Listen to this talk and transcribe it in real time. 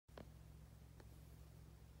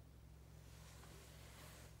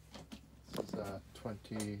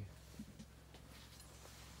20.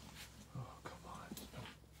 Oh, come on. Don't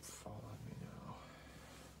fall on me now.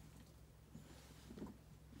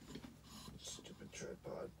 Stupid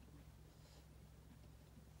tripod.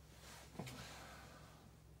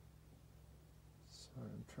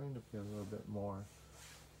 Sorry, I'm trying to be a little bit more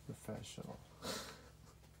professional.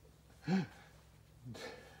 Does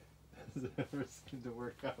it ever seem to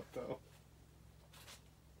work out though?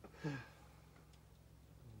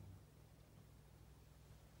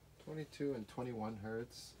 22 and 21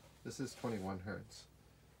 hertz. This is 21 hertz,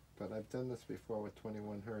 but I've done this before with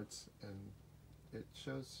 21 hertz, and it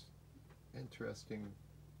shows interesting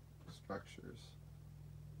structures.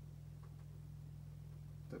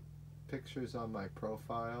 The pictures on my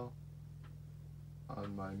profile,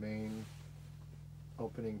 on my main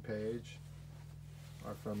opening page,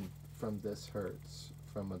 are from this hertz,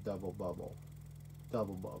 from a double bubble,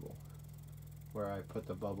 where I put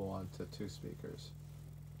the bubble onto 2 speakers.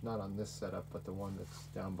 Not on this setup, but the one that's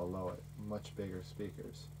down below it. Much bigger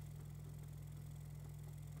speakers.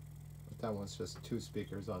 But that one's just 2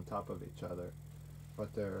 speakers on top of each other.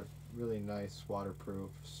 But they're really nice, waterproof,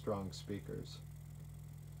 strong speakers.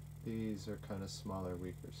 These are kind of smaller,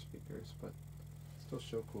 weaker speakers, but still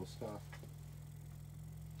show cool stuff.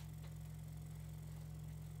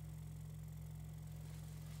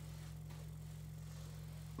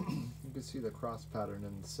 You can see the cross pattern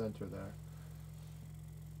in the center there.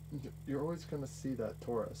 You're always going to see that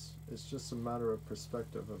torus. It's just a matter of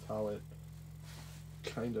perspective of how it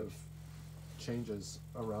kind of changes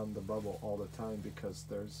around the bubble all the time, because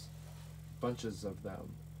there's bunches of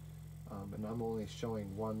them, and I'm only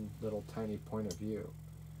showing one little tiny point of view.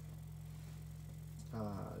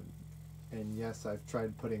 And yes, I've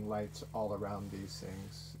tried putting lights all around these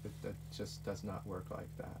things. That just does not work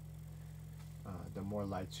like that. The more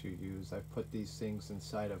lights you use, I've put these things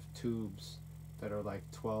inside of tubes that are like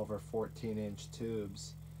 12 or 14-inch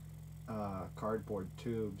tubes, cardboard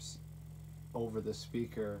tubes, over the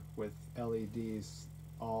speaker with LEDs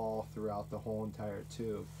all throughout the whole entire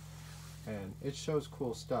tube. And it shows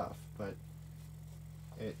cool stuff, but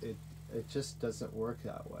it just doesn't work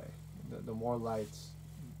that way. The more lights,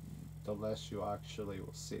 the less you actually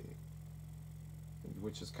will see,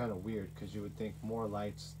 which is kind of weird, because you would think more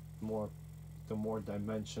lights, the more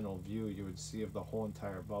dimensional view you would see of the whole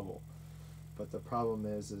entire bubble. But the problem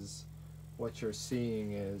is what you're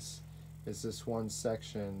seeing is this one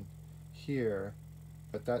section here,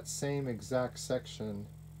 but that same exact section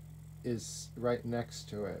is right next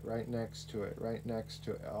to it, right next to it, right next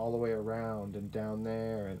to it, all the way around and down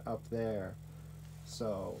there and up there.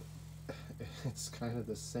 So it's kind of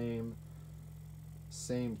the same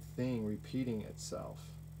thing repeating itself.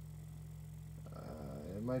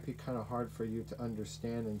 It might be kind of hard for you to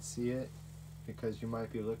understand and see it, because you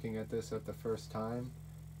might be looking at this at the first time,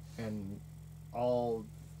 and you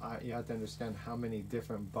have to understand how many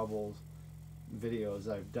different bubble videos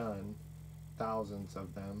I've done, thousands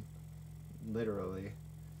of them, literally,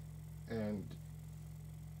 and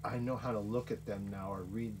I know how to look at them now or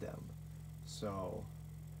read them, so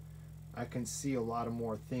I can see a lot of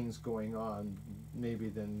more things going on maybe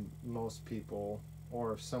than most people.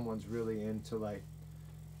 Or if someone's really into like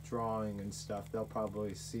drawing and stuff, they'll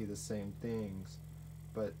probably see the same things,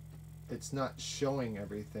 but it's not showing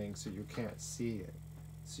everything, so you can't see it.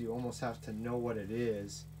 So you almost have to know what it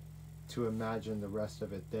is to imagine the rest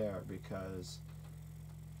of it there, because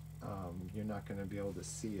you're not going to be able to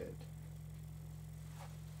see it.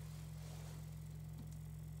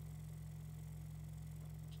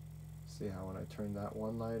 See how when I turn that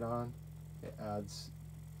one light on, it adds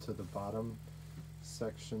to the bottom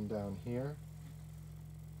section down here.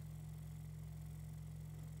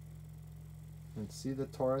 And see the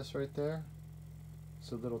torus right there?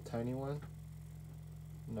 It's a little tiny one.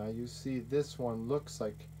 Now you see this one looks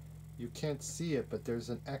like, you can't see it, but there's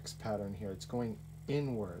an X pattern here. It's going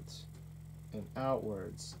inwards and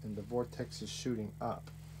outwards, and the vortex is shooting up.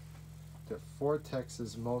 The vortex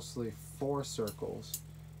is mostly 4 circles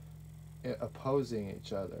opposing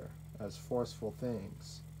each other as forceful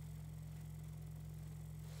things.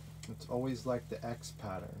 It's always like the X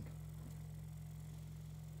pattern.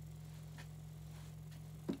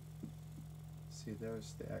 See,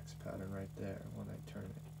 there's the X pattern right there when I turn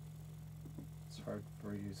it. It's hard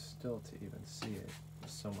for you still to even see it.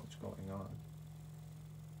 There's so much going on.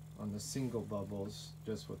 On the single bubbles,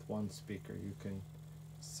 just with one speaker, you can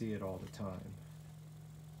see it all the time.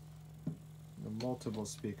 The multiple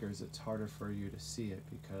speakers, it's harder for you to see it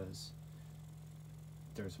because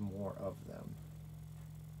there's more of them.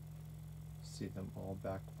 See them all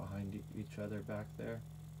back behind each other back there?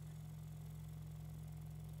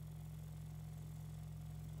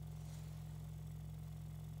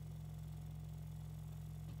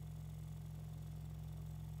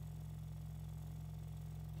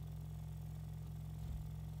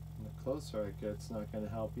 closer I get, it's not going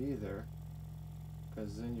to help either,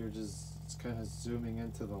 because then you're just kind of zooming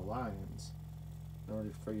into the lines. In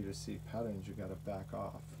order for you to see patterns, you got to back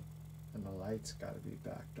off, and the light's got to be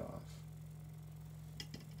backed off.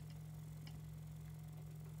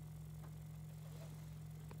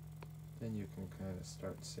 Then you can kind of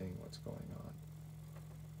start seeing what's going on.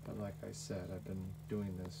 But like I said, I've been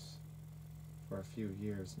doing this for a few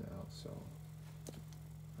years now, so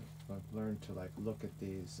I've learned to like look at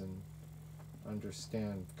these and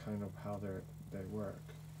understand kind of how they work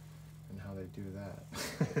and how they do that.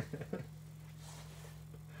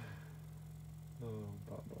 Oh,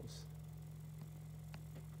 bubbles.